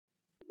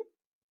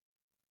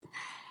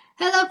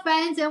Hello,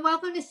 friends, and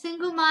welcome to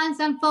Single Moms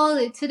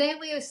Unfolded. Today,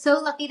 we are so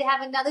lucky to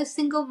have another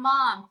single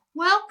mom.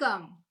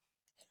 Welcome.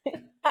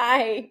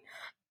 Hi,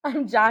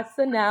 I'm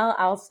Jocenelle,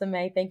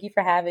 Alcime. Thank you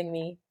for having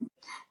me.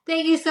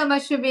 Thank you so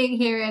much for being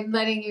here and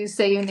letting you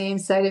say your name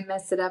so I didn't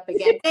mess it up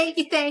again. Thank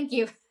you, thank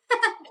you. So,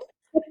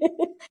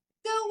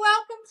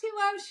 welcome to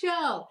our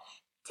show.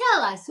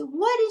 Tell us,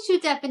 what is your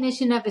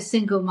definition of a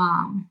single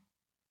mom?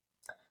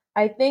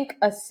 I think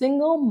a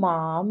single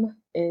mom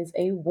is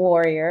a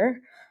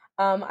warrior.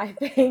 I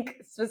think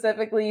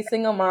specifically,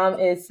 single mom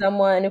is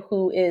someone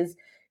who is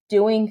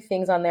doing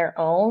things on their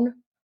own.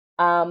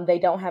 They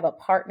don't have a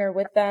partner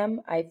with them.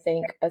 I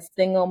think a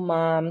single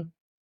mom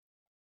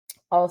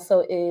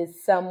also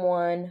is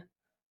someone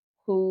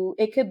who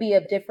it could be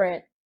of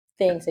different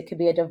things. It could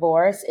be a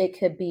divorce, it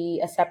could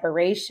be a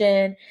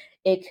separation,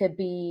 it could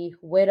be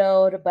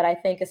widowed, but I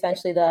think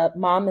essentially the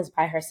mom is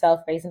by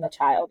herself raising the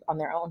child on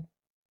their own.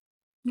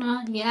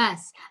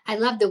 Yes, I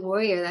love the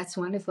warrior. That's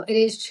wonderful. It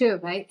is true,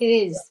 right? It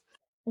is,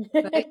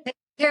 right? Take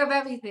care of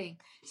everything.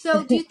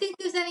 So, do you think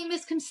there's any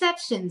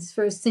misconceptions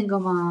for single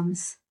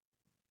moms?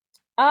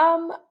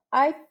 um,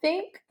 I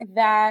think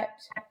that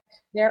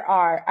there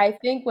are. I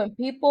think when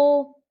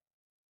people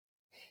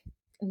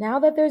now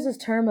that there's this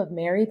term of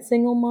married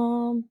single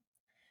mom,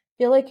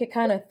 I feel like it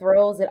kind of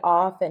throws it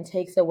off and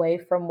takes away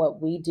from what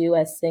we do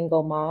as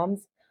single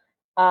moms.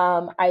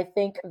 I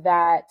think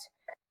that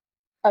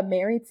a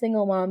married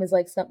single mom is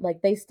like something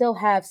like they still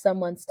have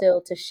someone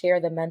still to share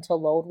the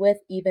mental load with,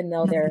 even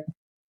though they're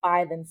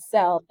by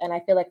themselves. And I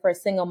feel like for a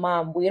single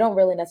mom, we don't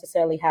really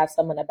necessarily have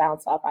someone to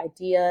bounce off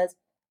ideas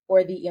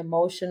or the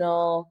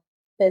emotional,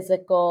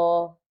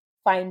 physical,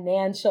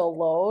 financial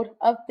load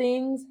of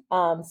things.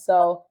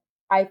 So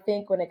I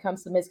think when it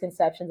comes to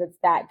misconceptions, it's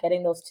that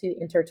getting those two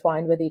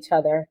intertwined with each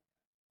other.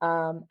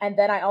 And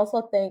then I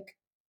also think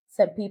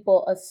some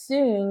people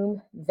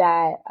assume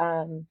that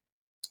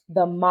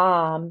the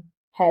mom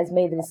has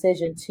made the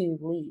decision to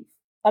leave.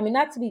 I mean,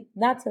 not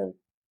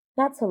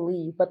to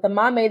leave, but the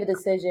mom made the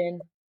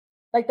decision.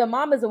 Like the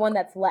mom is the one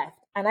that's left,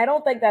 and I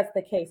don't think that's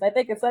the case. I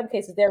think in some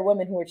cases there are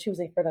women who are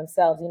choosing for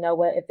themselves. You know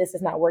what? If this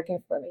is not working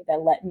for me,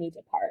 then let me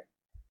depart.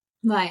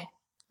 Right,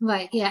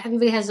 right. Yeah,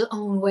 everybody has their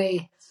own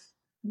way,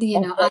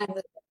 Of out of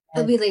a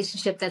course.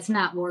 relationship that's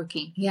not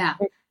working. Yeah,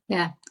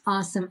 yeah.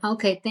 Awesome.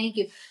 Okay, thank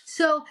you.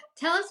 So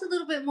tell us a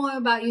little bit more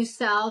about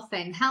yourself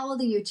and how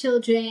old are your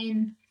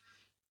children?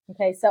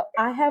 Okay, so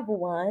I have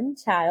one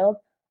child.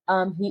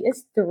 He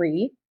is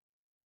 3.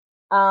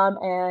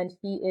 And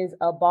he is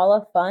a ball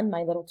of fun,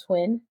 my little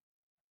twin.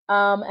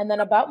 And then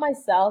about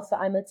myself, so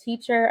I'm a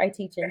teacher. I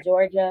teach in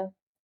Georgia.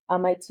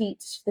 I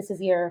teach, this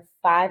is year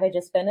 5, I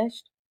just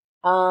finished.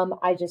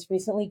 I just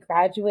recently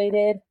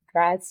graduated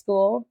grad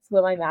school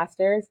with my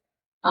master's.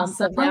 So now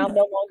Awesome. I'm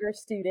no longer a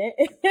student.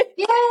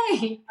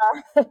 Yay!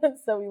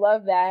 So we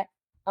love that.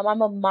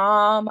 I'm a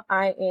mom.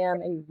 I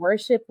am a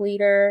worship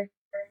leader.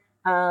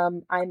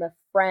 I'm a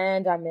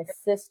friend. I'm a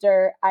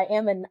sister. I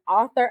am an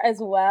author as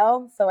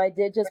well. So I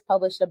did just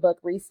publish a book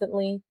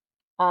recently,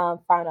 found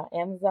on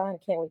Amazon.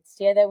 I can't wait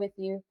to share that with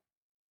you.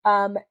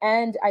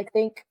 And I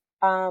think,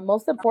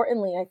 most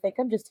importantly, I think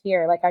I'm just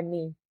here. Like I'm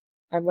me.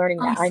 I'm learning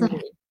that I'm Awesome.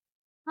 me.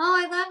 Oh,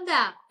 I love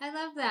that. I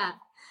love that.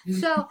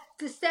 So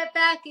to step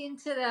back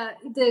into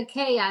the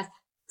chaos,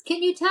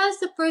 can you tell us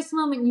the first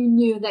moment you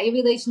knew that your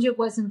relationship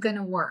wasn't going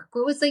to work?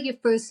 What was like your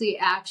first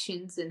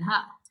reactions and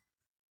how?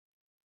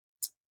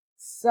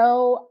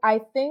 So I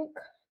think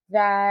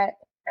that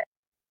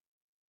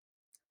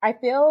I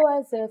feel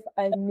as if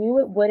I knew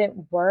it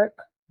wouldn't work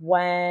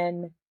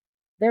when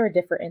there were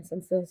different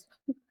instances.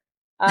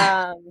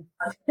 Um,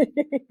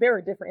 there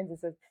were different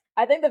instances.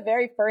 I think the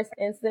very first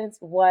instance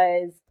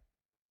was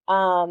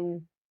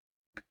um,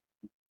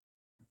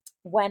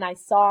 when I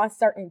saw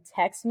certain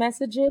text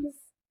messages.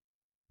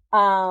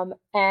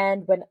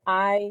 And when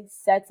I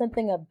said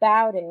something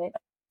about it,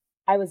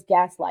 I was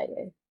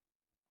gaslighted.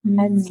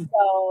 And Mm.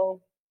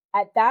 so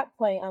at that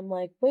point, I'm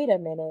like, wait a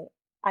minute.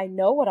 I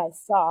know what I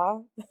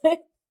saw.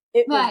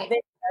 It was Right.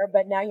 there,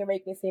 but now you're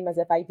making it seem as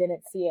if I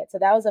didn't see it. So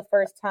that was the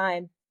first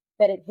time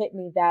that it hit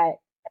me that,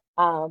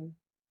 um,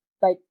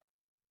 like,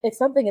 if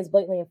something is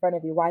blatantly in front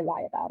of you, why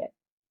lie about it?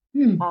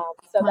 Hmm.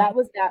 So Right. that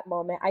was that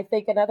moment. I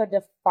think another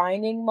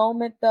defining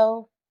moment,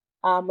 though,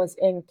 was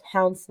in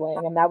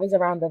counseling, and that was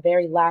around the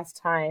very last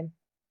time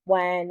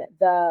when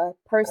the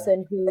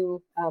person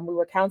who we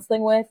were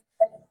counseling with,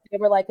 they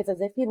were like, it's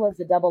as if he lives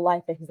a double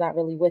life and he's not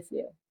really with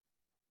you.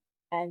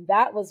 And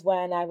that was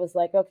when I was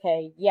like,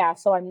 okay, yeah,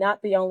 so I'm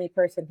not the only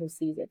person who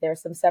sees it.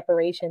 There's some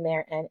separation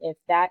there. And if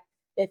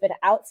an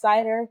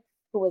outsider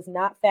who is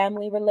not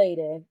family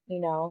related,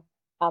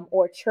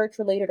 or church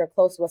related or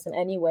close to us in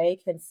any way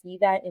can see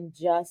that in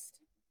just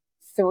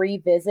 3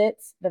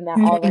 visits, then that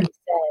Mm. already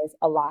says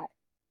a lot.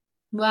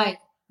 Right.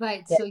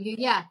 Right. Yeah, So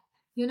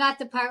you're not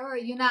the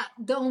priority. You're not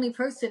the only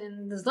person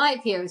in this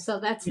life here. So yeah,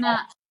 that's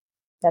not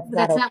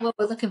that's okay. not what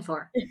we're looking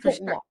for sure.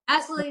 No.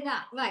 Absolutely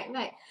not. Right.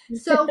 Right.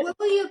 So what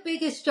were your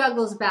biggest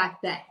struggles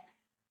back then?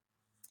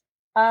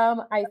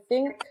 I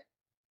think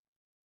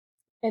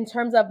In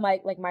terms of my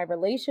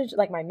relationship,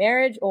 like my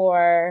marriage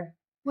or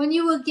When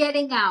you were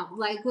getting out,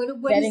 like what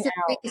is getting the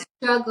out. biggest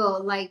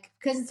struggle? Like,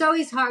 because it's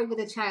always hard with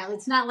a child.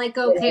 It's not like,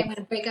 okay, I'm It going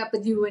to break up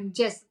with you and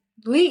just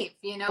leave.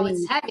 You know,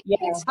 it's is. heavy. Yeah.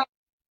 It's hard.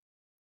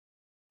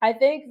 I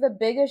think the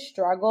biggest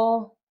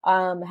struggle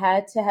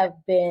had to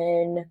have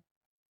been,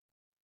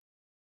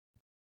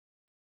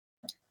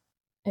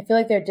 I feel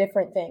like they're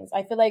different things.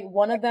 I feel like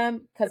one of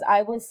them, because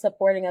I was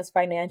supporting us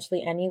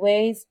financially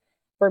anyways,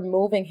 for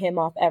moving him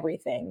off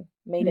everything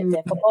made it Mm,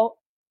 difficult.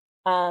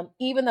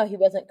 Even though he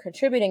wasn't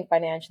contributing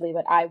financially,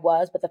 but I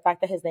was, but the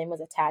fact that his name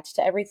was attached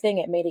to everything,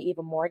 it made it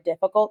even more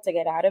difficult to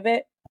get out of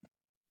it.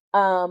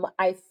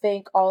 I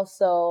think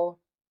also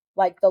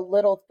like the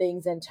little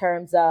things in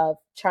terms of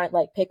trying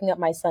like picking up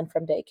my son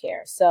from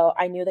daycare. So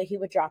I knew that he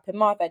would drop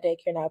him off at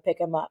daycare and I would pick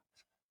him up.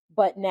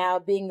 But now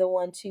being the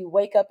one to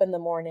wake up in the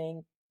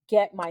morning,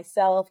 get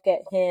myself,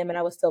 get him, and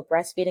I was still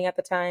breastfeeding at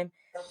the time,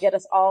 get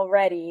us all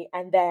ready,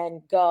 and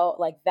then go,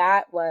 like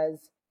that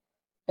was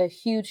a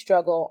huge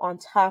struggle on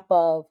top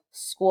of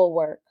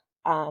schoolwork.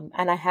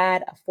 And I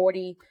had a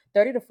 30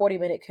 to 40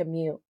 minute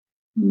commute.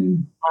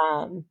 mm.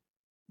 Um,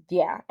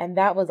 yeah, and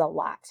that was a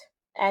lot.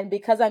 And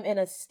because I'm in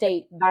a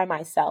state by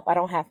myself, I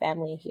don't have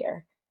family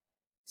here.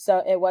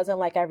 So it wasn't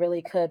like I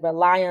really could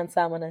rely on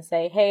someone and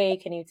say, "Hey,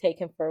 can you take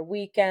him for a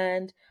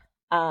weekend?"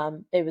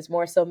 It was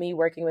more so me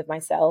working with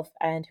myself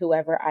and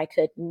whoever I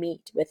could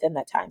meet within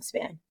that time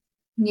span.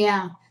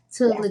 Yeah.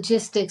 So Yeah.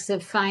 logistics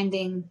of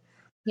finding,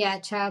 yeah,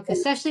 child,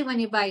 especially when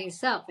you're by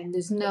yourself and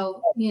there's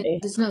no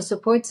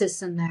support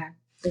system there.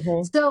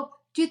 Mhm. So,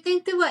 do you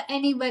think there were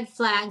any red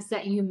flags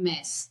that you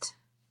missed?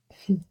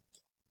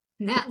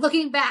 Now,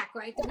 looking back,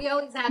 right? We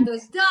always have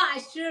those. Duh,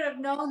 I should have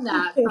known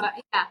that. But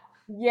yeah,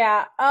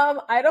 Yeah,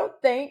 I don't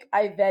think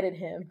I vetted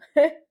him.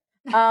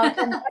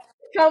 And that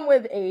could come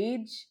with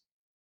age.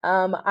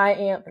 I'm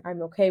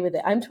okay with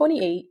it. I'm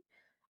 28.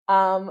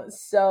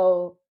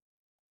 So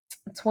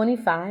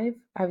 25,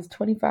 I was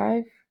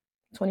 25,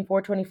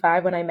 24,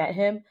 25 when I met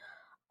him.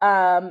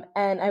 And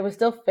I was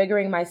still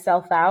figuring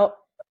myself out.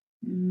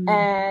 mm,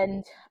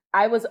 And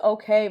I was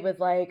okay with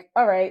like,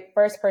 all right,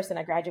 first person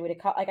I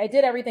graduated like I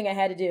did everything I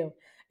had to do.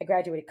 I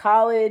graduated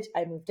college,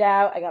 I moved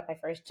out, I got my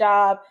first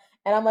job,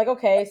 and I'm like,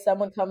 okay,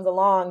 someone comes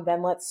along,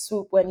 then let's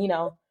swoop when, go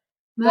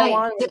right,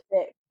 on with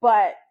it.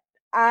 But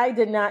I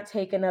did not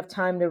take enough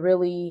time to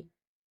really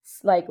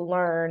like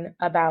learn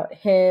about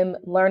him,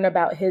 learn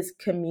about his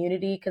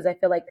community because I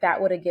feel like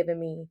that would have given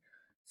me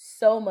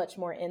so much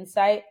more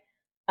insight.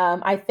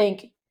 I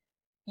think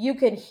you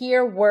can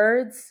hear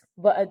words,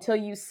 but until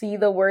you see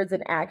the words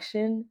in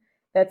action,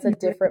 that's a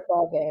different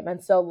ball game.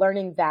 And so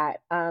learning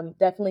that,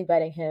 definitely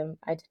vetting him,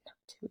 I did not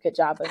do a good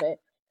job of it.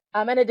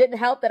 And it didn't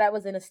help that I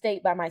was in a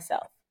state by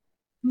myself.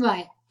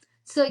 right.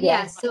 So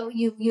yeah, Yeah. so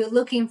you're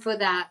looking for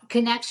that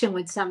connection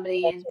with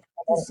somebody, and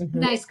this Mhm.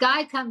 nice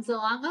guy comes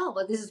along. Oh,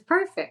 well, this is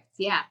perfect.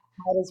 Yeah,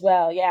 Might as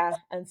well, yeah.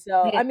 And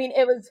so, yeah, I mean,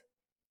 it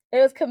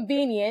was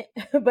convenient,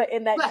 but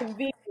in that right,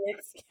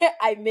 convenience,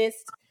 I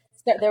missed.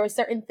 There were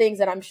certain things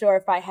that I'm sure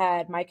if I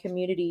had my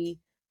community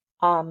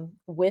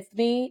with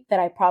me, that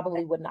I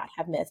probably would not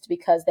have missed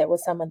because there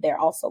was someone there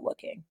also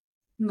looking.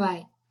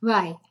 right,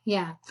 right.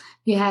 Yeah,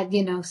 you had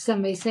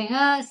somebody saying,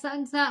 "Oh,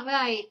 something's not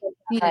right."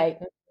 Yeah, Right.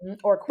 Mhm.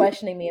 Or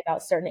questioning me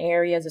about certain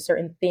areas or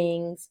certain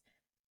things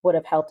would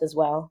have helped as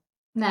well.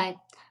 right.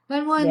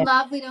 When we're in Yeah.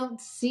 love, we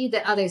don't see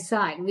the other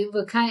side.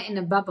 We're kind of in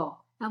a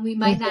bubble, and we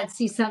might Hmm. not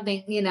see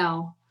something,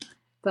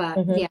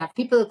 But Hmm. yeah,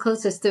 people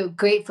closest to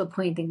great for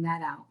pointing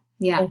that out.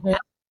 Yeah, Hmm.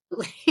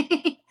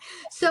 absolutely.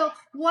 So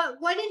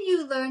what did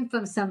you learn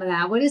from some of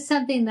that? What is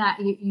something that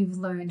you've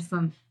learned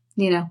from,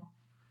 you know?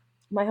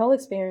 My whole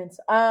experience.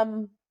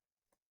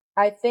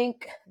 I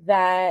think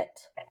that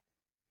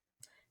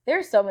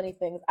there's so many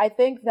things. I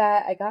think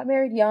that I got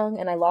married young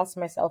and I lost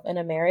myself in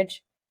a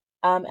marriage.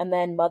 And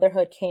then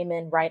motherhood came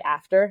in right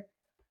after.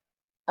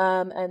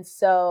 And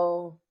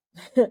so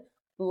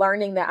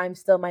learning that I'm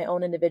still my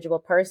own individual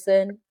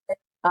person,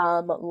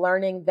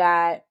 learning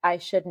that I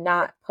should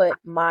not put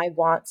my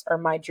wants or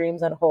my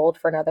dreams on hold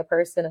for another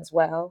person as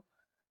well.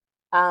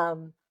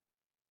 Um,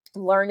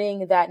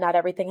 Learning that not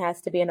everything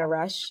has to be in a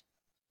rush.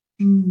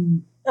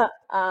 Mm.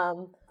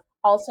 um,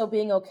 Also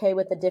being okay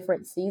with the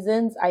different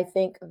seasons. I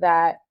think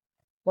that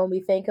when we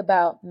think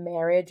about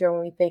marriage or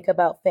when we think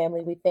about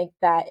family, we think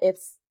that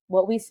it's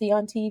what we see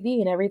on TV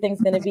and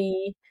everything's going to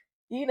be,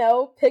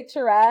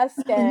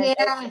 picturesque and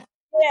Yeah,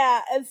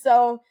 yeah. And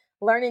so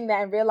learning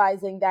that and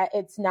realizing that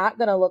it's not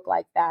going to look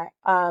like that.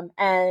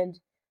 And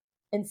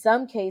in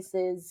some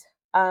cases,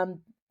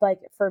 like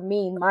for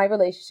me, my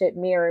relationship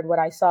mirrored what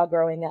I saw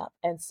growing up.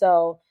 And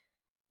so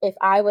if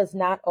I was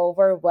not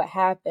over what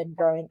happened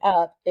growing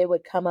up, it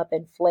would come up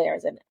in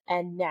flares.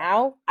 And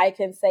now I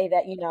can say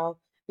that,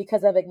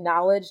 because I've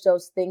acknowledged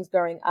those things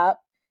growing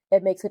up,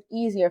 it makes it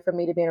easier for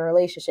me to be in a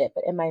relationship.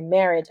 But in my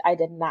marriage, I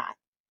did not.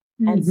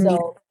 And hmm,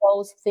 so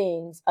those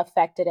things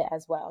affected it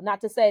as well.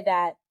 Not to say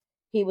that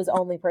he was the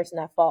only person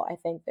at fault. I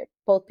think that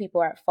both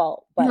people are at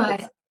fault, but right.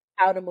 it's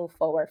how to move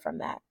forward from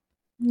that.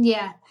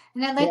 Yeah.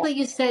 And I like Yeah. what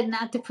you said,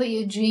 not to put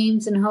your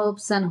dreams and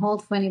hopes on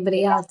hold for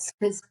anybody Yeah. else.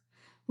 Because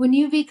when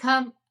you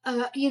become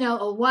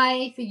a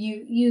wife,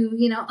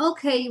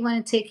 okay, you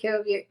want to take care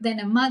of then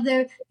a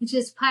mother, it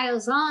just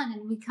piles on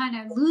and we kind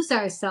of lose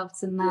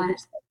ourselves in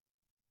that.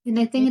 And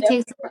I You think it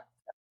takes, definitely.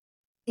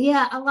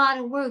 yeah, a lot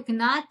of work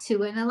not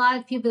to. And a lot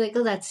of people are like,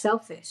 oh, that's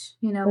selfish.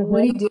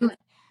 What are you Mhm. doing?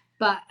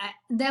 But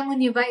then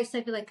when you by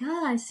yourself, you're like,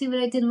 oh, I see what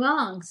I did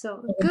wrong.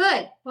 So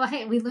good. Well,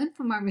 hey, we learn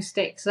from our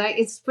mistakes, right?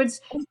 It's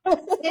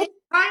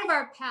part of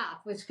our path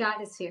which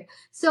got us here.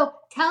 So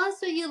tell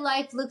us what your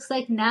life looks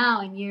like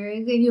now and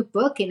your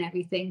book and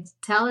everything.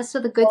 Tell us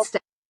what the good Well,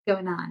 stuff is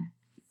going on.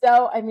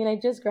 so, I mean, I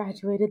just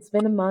graduated. It's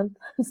been a month.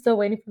 I'm still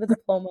waiting for the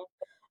diploma.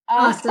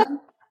 Uh,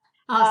 Awesome.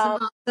 Awesome.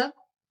 um, Awesome.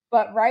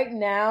 but right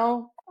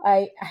now,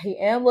 I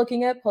am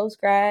looking at post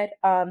grad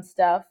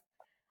stuff.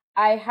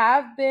 I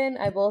have been,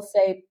 I will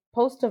say,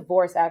 post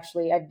divorce.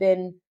 Actually, I've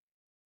been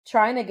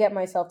trying to get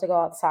myself to go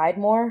outside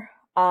more.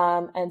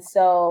 And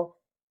so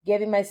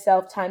giving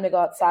myself time to go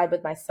outside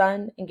with my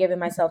son and giving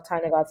myself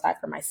time to go outside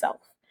for myself.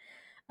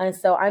 And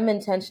so I'm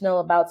intentional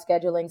about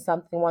scheduling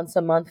something once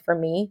a month for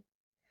me.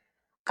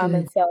 Good.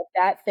 And so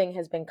that thing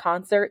has been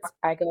concerts.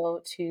 I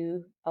go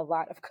to a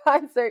lot of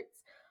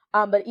concerts.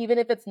 But even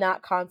if it's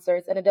not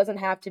concerts, and it doesn't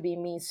have to be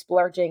me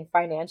splurging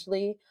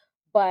financially,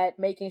 but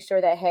making sure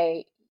that,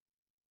 hey,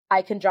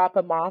 I can drop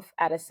him off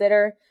at a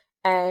sitter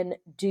and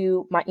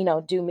do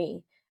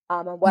me.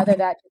 And whether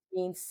that just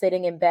means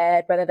sitting in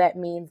bed, whether that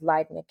means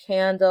lighting a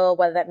candle,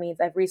 whether that means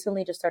I've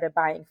recently just started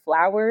buying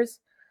flowers.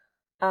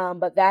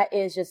 But that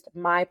is just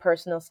my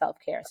personal self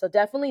care. So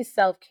definitely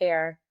self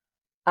care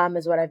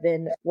is what I've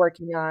been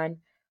working on.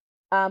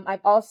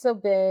 I've also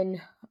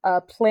been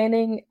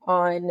planning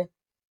on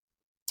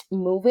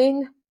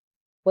moving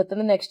within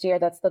the next year.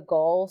 That's the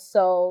goal.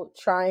 So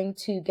trying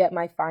to get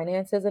my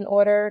finances in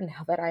order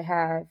now that I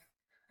have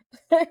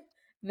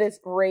this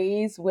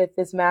raise with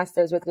this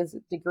master's, with this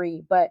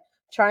degree, but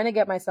trying to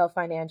get myself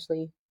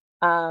financially.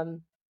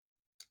 Um,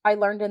 I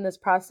learned in this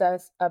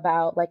process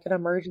about like an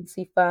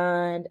emergency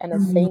fund and a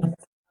savings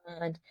Mhm.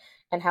 fund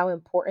and how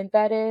important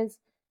that is.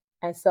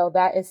 And so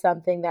that is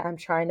something that I'm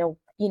trying to,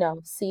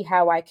 see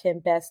how I can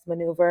best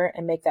maneuver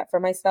and make that for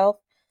myself.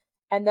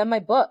 And then my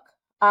book.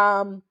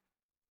 Um,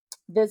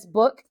 this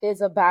book is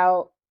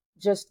about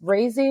just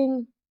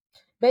raising,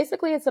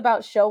 basically, it's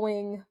about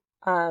showing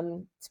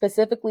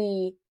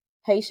specifically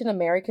Haitian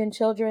American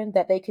children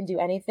that they can do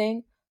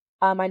anything.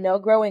 I know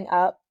growing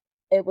up,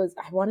 I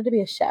wanted to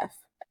be a chef,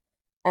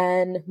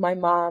 and my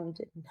mom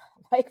did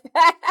not like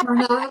that. Oh,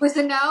 no, it was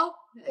a no.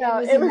 It No,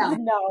 was a it was no. a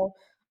no.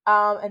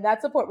 And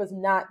that support was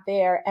not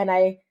there. And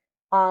I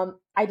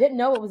didn't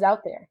know it was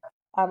out there,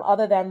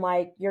 other than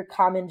like your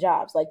common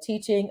jobs, like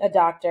teaching, a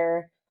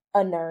doctor,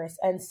 a nurse.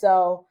 And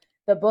so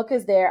the book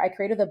is there. I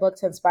created the book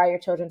to inspire your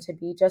children to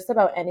be just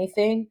about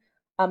anything,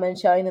 and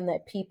showing them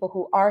that people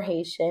who are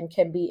Haitian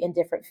can be in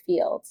different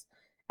fields.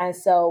 And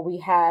so we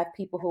have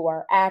people who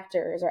are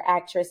actors or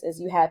actresses.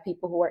 You have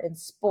people who are in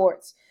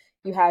sports.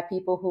 You have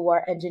people who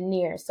are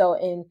engineers. So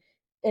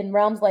in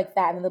realms like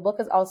that. And the book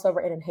is also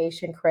written in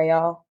Haitian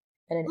Creole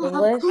and in Oh,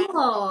 how English.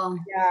 cool.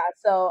 Yeah,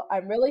 so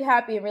I'm really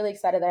happy and really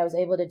excited that I was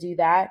able to do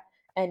that.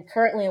 And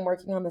currently, I'm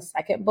working on the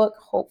second book.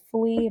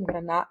 Hopefully, I'm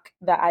gonna knock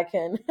that I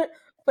can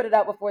put it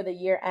out before the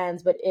year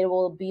ends. But it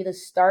will be the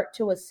start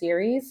to a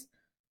series,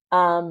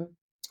 um,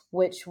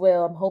 which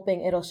will I'm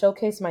hoping it'll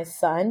showcase my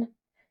son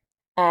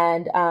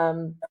and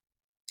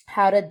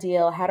how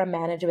to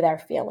manage with our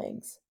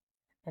feelings.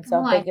 And so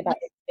Oh, I'm I thinking about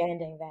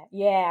expanding that.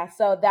 Yeah.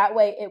 So that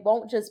way it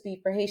won't just be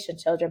for Haitian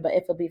children, but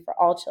it will be for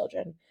all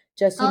children,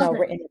 just, oh,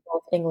 written in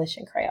both English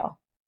and Creole.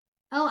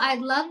 I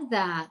love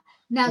that.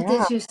 Now, Yeah.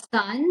 does your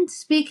son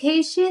speak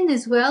Haitian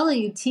as well? Are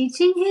you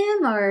teaching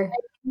him or?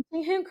 I'm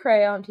teaching him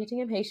Creole. I'm teaching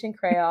him Haitian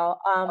Creole.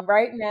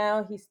 Right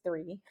now he's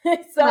 3. So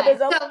Right.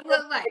 there's only So, more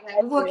right, to right.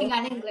 get We're through. working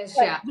on English,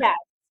 But yeah. yeah,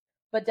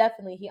 but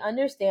definitely he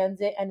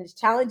understands it and it's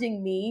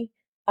challenging me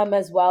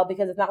as well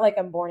because it's not like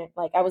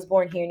I was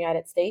born here in the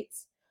United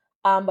States.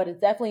 But it's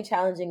definitely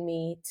challenging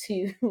me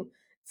to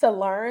to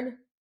learn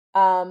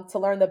to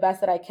learn the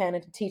best that I can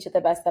and to teach it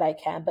the best that I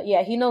can. But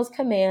yeah, he knows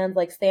commands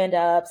like stand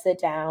up, sit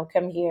down,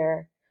 come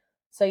here.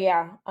 So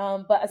yeah,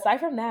 but aside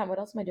from that, what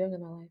else am I doing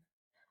in my life?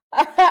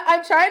 I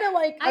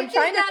I'm think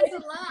trying to that's make a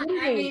it lot. I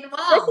busy. mean,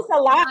 This is wow.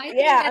 a lot. I think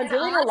Yeah, I'm that's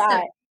doing a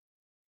awesome. lot.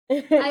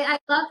 I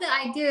love the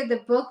idea of the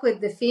book with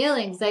the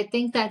feelings. I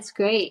think that's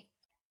great.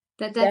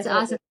 That's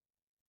Definitely. awesome.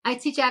 I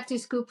teach after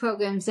school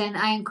programs and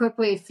I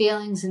incorporate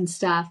feelings and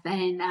stuff.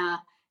 And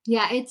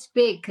yeah, it's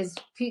big because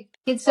kids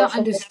don't Social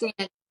understand.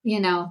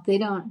 They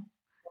don't.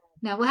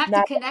 No, we'll have to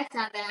not connect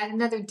on that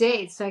another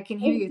day so I can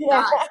hear your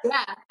yeah. thoughts.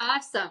 Yeah,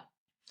 awesome.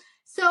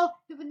 So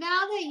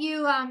now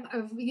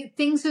that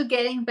things are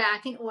getting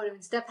back in order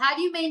and stuff, how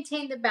do you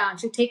maintain the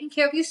balance? You're taking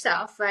care of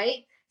yourself,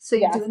 right? So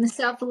you're Yes. doing the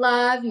self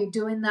love, you're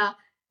doing the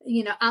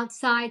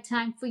outside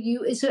time for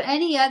you. Is there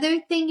any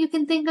other thing you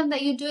can think of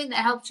that you're doing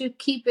that helps you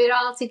keep it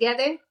all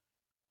together?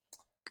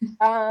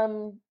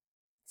 Um,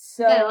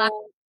 You got a lot.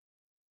 so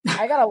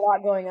I got a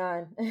lot going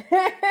on.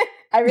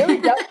 I really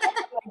don't.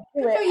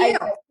 do Good it. for I you.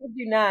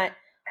 do not.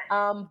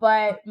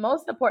 But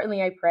most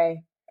importantly, I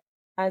pray.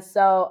 And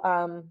so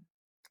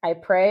I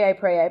pray, I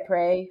pray, I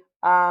pray.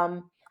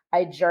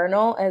 I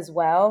journal as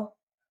well.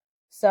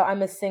 So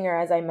I'm a singer,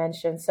 as I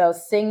mentioned. So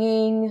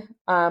singing,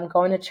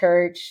 going to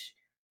church,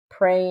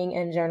 praying,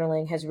 and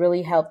journaling has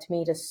really helped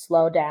me to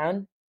slow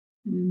down.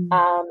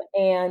 Mm.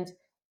 And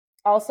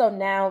also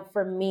now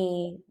for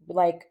me,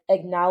 like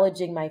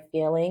acknowledging my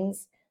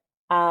feelings,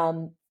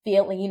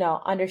 feeling,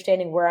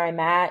 understanding where I'm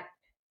at,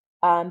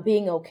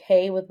 being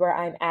okay with where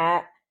I'm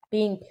at,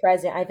 being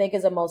present, I think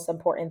is the most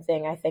important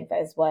thing. I think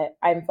that is what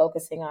I'm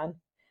focusing on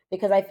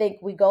because I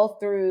think we go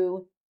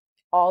through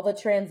all the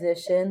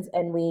transitions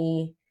and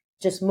we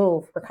just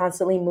move. We're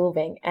constantly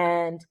moving.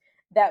 And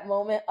that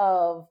moment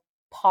of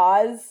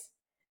pause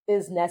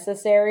is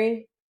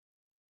necessary.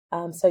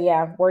 So,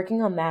 yeah,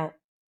 working on that.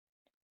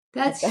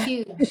 I That's said,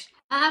 huge.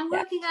 I'm yeah.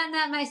 working on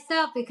that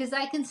myself because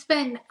I can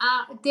spend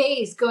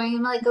days going.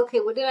 I'm like, okay,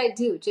 what did I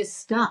do? Just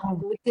stop.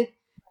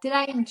 Did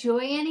I enjoy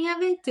any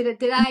of it?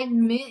 Did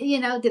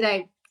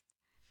I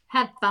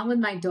have fun with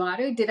my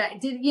daughter? Did I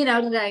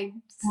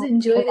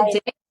enjoy the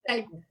day? Did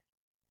I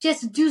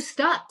just do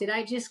stuff? Did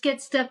I just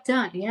get stuff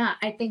done? Yeah,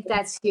 I think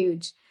that's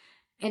huge.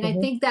 And I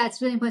Mhm, think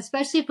that's really important,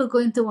 especially if we're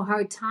going through a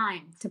hard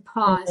time, to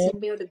pause mhm.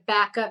 and be able to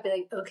back up, be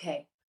like,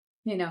 okay,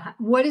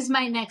 what is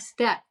my next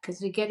step?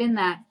 Because we get in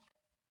that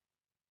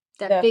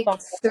The big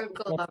thought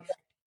circle of,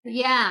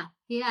 yeah,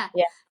 yeah.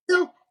 yeah.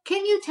 So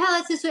can you tell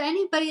us, is there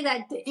anybody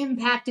that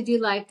impacted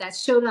your life that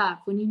showed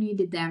up when you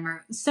needed them,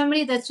 or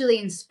somebody that's really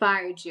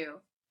inspired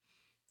you?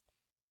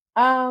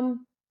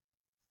 Um,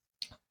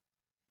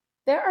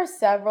 there are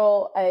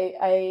several.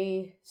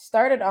 I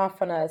started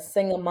off on a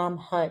single mom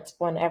hunt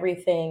when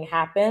everything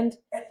happened.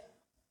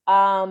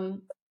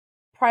 Um,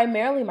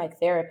 Primarily my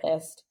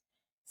therapist.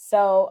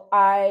 So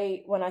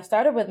when I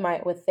started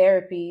with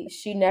therapy,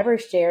 she never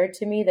shared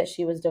to me that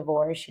she was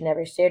divorced. She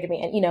never shared to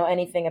me and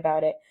anything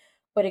about it.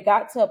 But it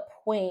got to a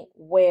point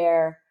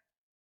where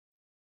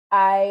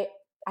I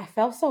I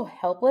felt so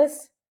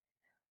helpless.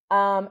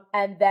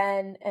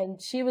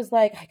 And she was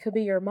like, I could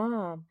be your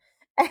mom.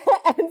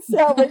 And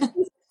so when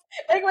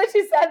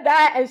she said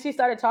that and she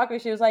started talking,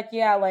 she was like,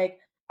 yeah, like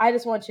I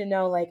just want you to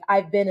know, like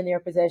I've been in your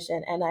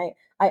position and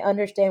I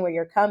understand where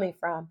you're coming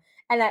from.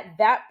 And at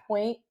that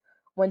point,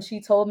 when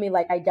she told me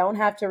like I don't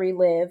have to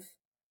relive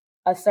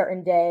a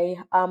certain day,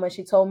 when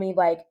she told me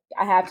like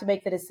I have to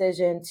make the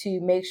decision to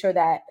make sure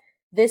that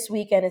this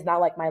weekend is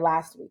not like my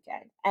last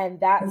weekend. And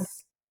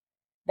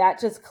that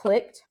just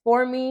clicked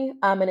for me.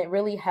 And it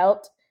really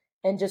helped.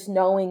 And just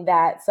knowing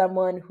that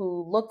someone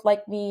who looked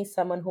like me,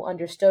 someone who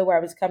understood where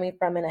I was coming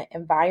from in an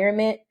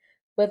environment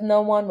with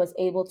no one was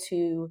able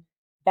to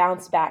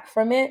bounce back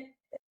from it.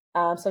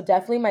 So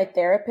definitely my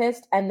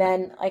therapist. And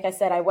then, like I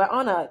said, I went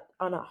on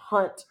a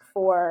hunt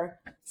for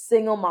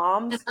single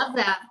I moms. love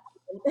that.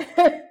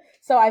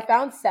 So I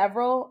found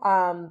several.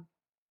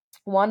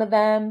 One of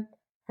them,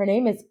 her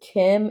name is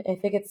Kim. I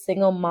think it's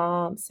single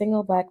mom,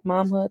 single black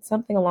momhood,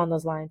 something along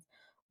those lines.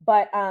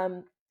 But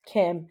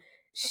Kim,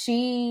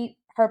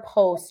 her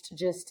post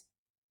just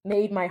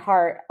made my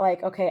heart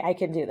like, okay, I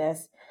can do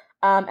this.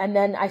 And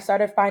then I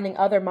started finding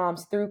other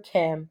moms through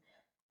Kim,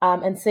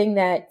 and seeing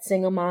that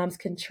single moms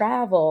can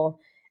travel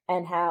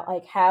and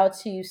how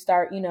to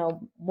start,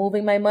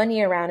 moving my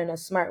money around in a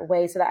smart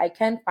way so that I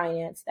can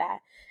finance that.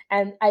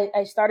 And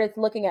I started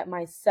looking at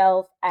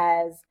myself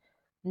as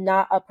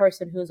not a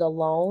person who's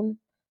alone,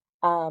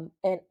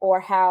 and or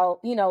how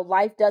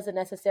life doesn't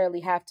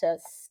necessarily have to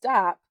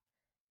stop,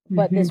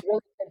 but Hmm. this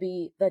really could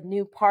be the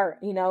new part.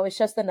 It's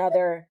just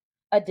another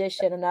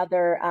addition,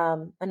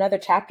 another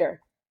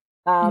chapter.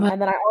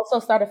 And then I also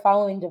started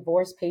following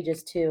divorce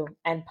pages too,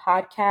 and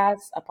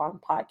podcasts upon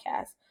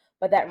podcasts.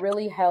 But that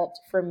really helped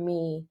for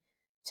me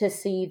to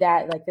see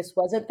that like this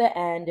wasn't the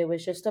end; it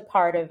was just a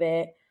part of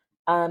it.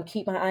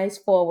 Keep my eyes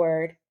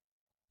forward,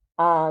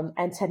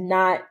 and to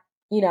not,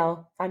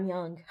 I'm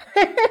young.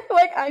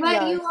 Like I'm Right,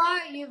 young. you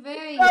are. You're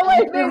very So young.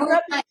 like Your there's whole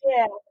nothing, life,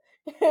 yeah.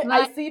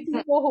 I right? see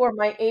people who are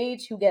my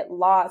age who get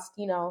lost,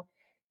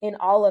 in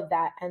all of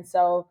that. And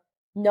so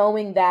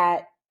knowing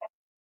that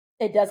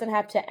it doesn't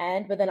have to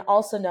end, but then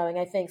also knowing,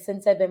 I think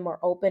since I've been more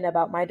open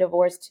about my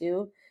divorce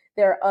too,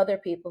 there are other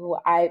people who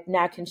I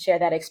now can share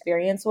that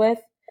experience with,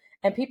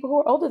 and people who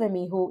are older than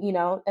me who,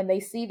 and they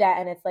see that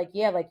and it's like,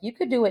 yeah, like you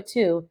could do it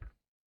too.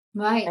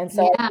 Right. And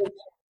so I Yeah. think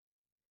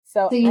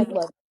so So I you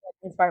look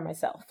inspire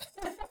myself.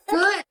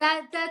 good.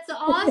 That's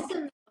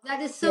awesome.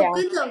 That is so Yeah.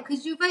 good though,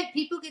 because you're right.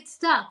 People get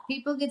stuck.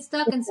 People get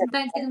stuck, and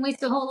sometimes they can waste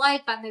their whole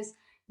life on this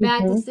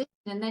bad Hmm. decision.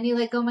 And then you're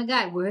like, oh my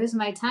God, where's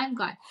my time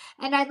gone?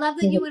 And I love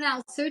that you went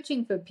out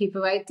searching for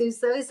people, right?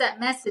 There's always that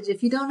message.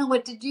 If you don't know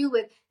what to do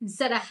with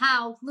instead of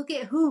how, look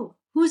at who.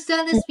 Who's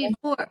done this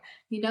before?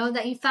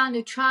 That you found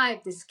a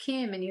tribe, this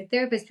Kim and your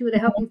therapist, people to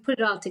help you put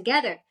it all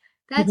together.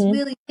 That's Hmm.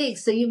 really big.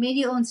 So you made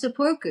your own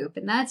support group,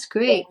 and that's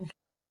great.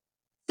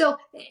 So,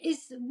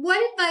 is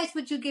what advice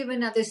would you give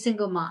another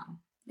single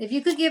mom? If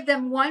you could give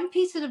them one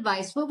piece of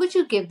advice, what would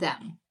you give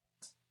them?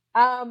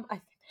 I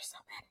think there's so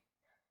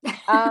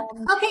many.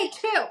 Um, Okay,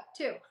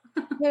 two.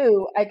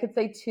 Two, I could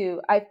say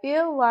two. I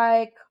feel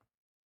like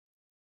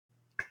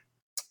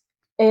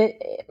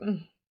it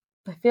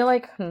I feel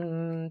like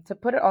to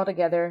put it all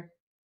together,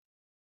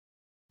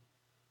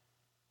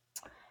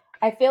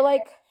 I feel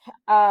like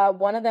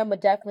one of them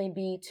would definitely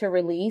be to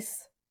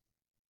release.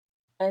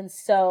 And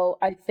so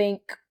I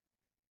think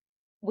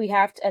we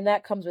have to, and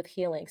that comes with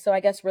healing. So I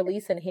guess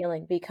release and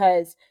healing,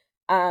 because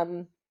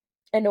um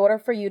in order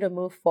for you to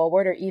move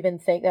forward or even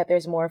think that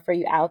there's more for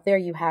you out there,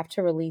 you have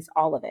to release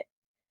all of it.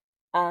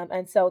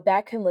 And so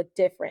that can look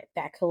different.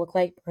 That could look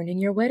like burning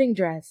your wedding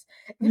dress.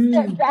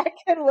 Mm. That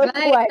can look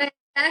Right, like, right,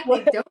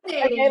 exactly.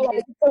 okay, Donating like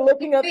is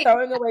looking up, great.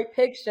 throwing away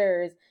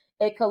pictures.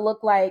 It could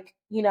look like,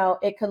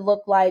 it could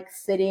look like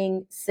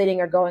sitting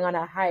or going on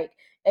a hike.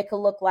 It could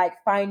look like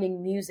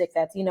finding music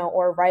that's,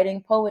 or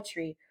writing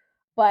poetry.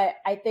 But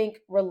I think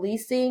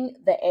releasing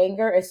the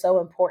anger is so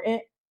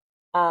important,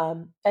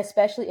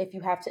 especially if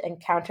you have to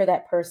encounter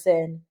that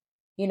person,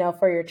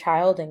 for your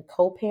child and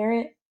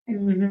co-parent.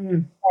 Hmm.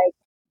 Like,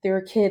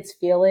 their kids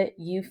feel it,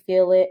 you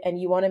feel it, and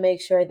you want to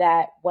make sure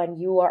that when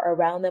you are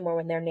around them or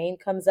when their name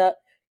comes up,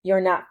 you're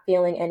not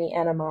feeling any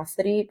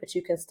animosity, but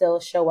you can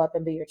still show up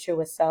and be your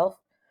truest self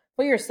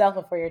for yourself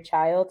and for your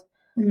child.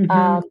 Hmm.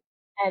 Um,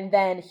 and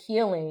then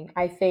healing,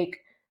 I think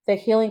the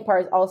healing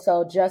part is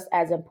also just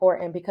as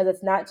important, because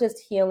it's not just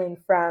healing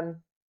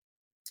from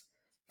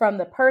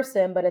the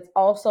person, but it's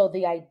also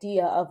the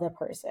idea of the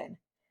person.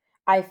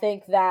 I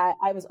think that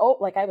I was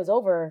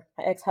over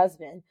my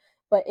ex-husband,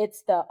 but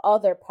it's the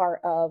other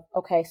part of,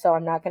 okay, so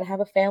I'm not going to have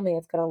a family.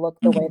 It's going to look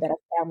the way that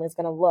a family is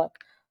going to look.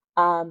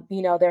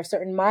 There are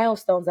certain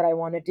milestones that I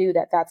want to do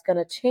that's going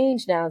to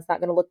change now. It's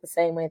not going to look the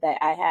same way that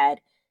I had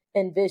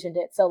envisioned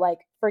it. So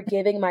like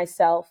forgiving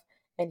myself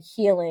and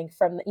healing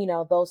from,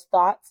 those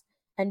thoughts,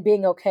 and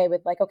being okay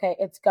with like, okay,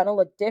 it's going to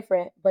look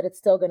different, but it's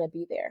still going to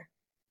be there.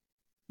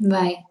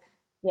 Right.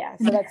 Yeah.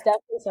 So that's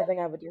definitely something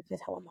I would do to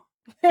tell them.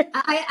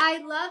 I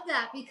love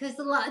that because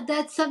a lot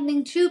that's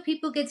something true.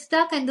 People get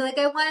stuck and they're like,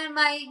 I wanted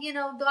my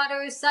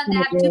daughter or son to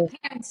have two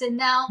parents, and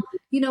now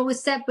we're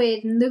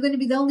separated, and they're going to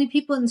be the only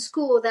people in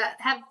school that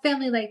have a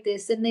family like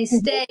this, and they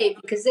stay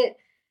because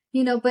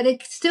but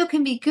it still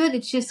can be good.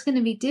 It's just going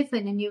to be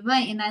different, and you're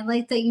right. And I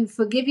like that you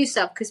forgive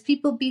yourself because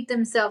people beat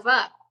themselves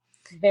up.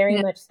 Very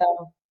You know, much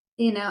so.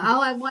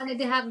 oh, I wanted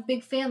to have a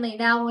big family.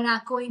 Now we're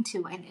not going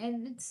to,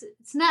 and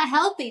it's not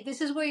healthy.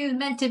 This is where you're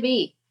meant to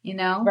be.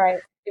 Right,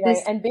 right.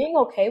 This. And being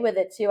okay with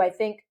it too. I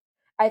think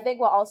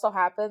what also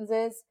happens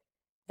is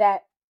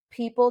that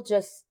people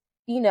just,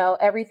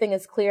 everything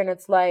is clear and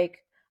it's like,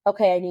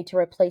 okay, I need to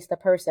replace the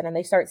person, and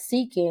they start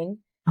seeking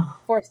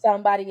for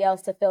somebody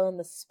else to fill in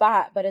the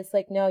spot, but it's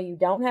like, no, you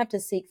don't have to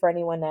seek for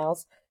anyone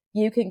else.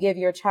 You can give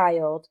your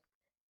child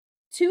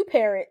two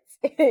parents.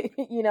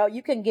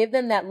 You can give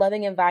them that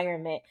loving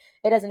environment.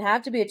 It doesn't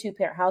have to be a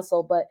two-parent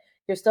household, but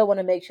you still want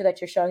to make sure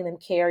that you're showing them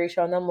care, you're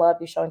showing them love,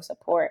 you're showing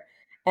support.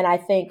 And I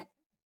think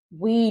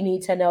we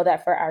need to know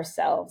that for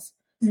ourselves.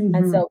 And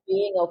Hmm. so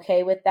being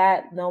okay with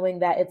that, knowing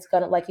that it's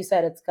gonna, like you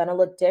said, it's gonna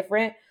look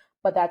different,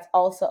 but that's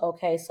also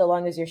okay so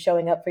long as you're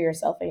showing up for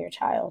yourself and your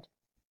child.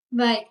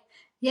 Right.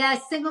 Yeah,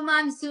 single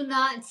moms do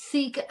not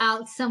seek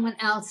out someone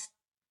else.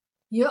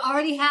 You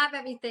already have You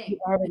everything.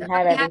 already You have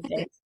already have everything.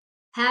 it.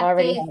 Have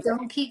Already faith. have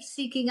Don't keep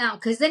seeking out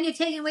because then you're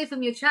taking away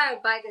from your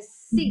child by the it.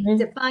 seek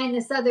to find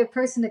this other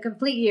person to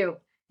complete you.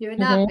 You're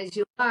enough Hmm. as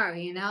you are.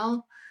 Hmm.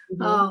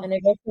 Oh. And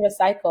it goes through a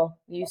cycle.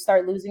 You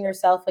start losing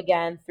yourself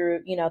again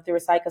through a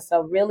cycle.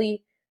 So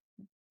really,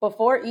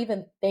 before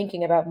even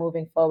thinking about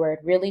moving forward,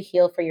 really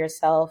heal for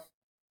yourself,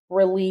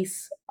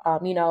 release,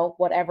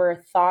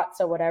 whatever thoughts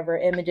or whatever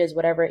images,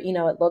 whatever, it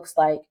looks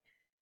like,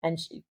 and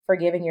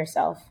forgiving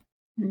yourself.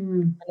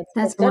 Mm, And it's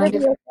that's going to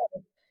be wonderful.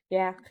 okay.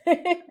 Yeah.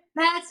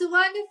 That's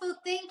wonderful.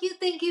 Thank you.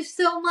 Thank you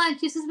so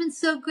much. This has been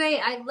so great.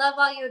 I love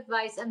all your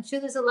advice. I'm sure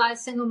there's a lot of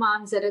single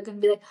moms that are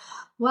going to be like,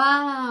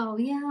 wow,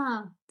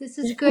 yeah, this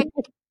is great.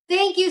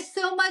 Thank you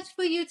so much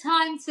for your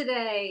time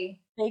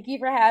today. Thank you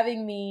for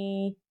having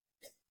me.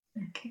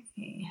 Okay.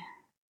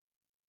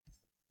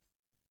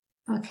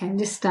 Okay, I'm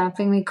just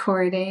stopping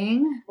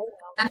recording.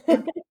 I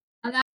know.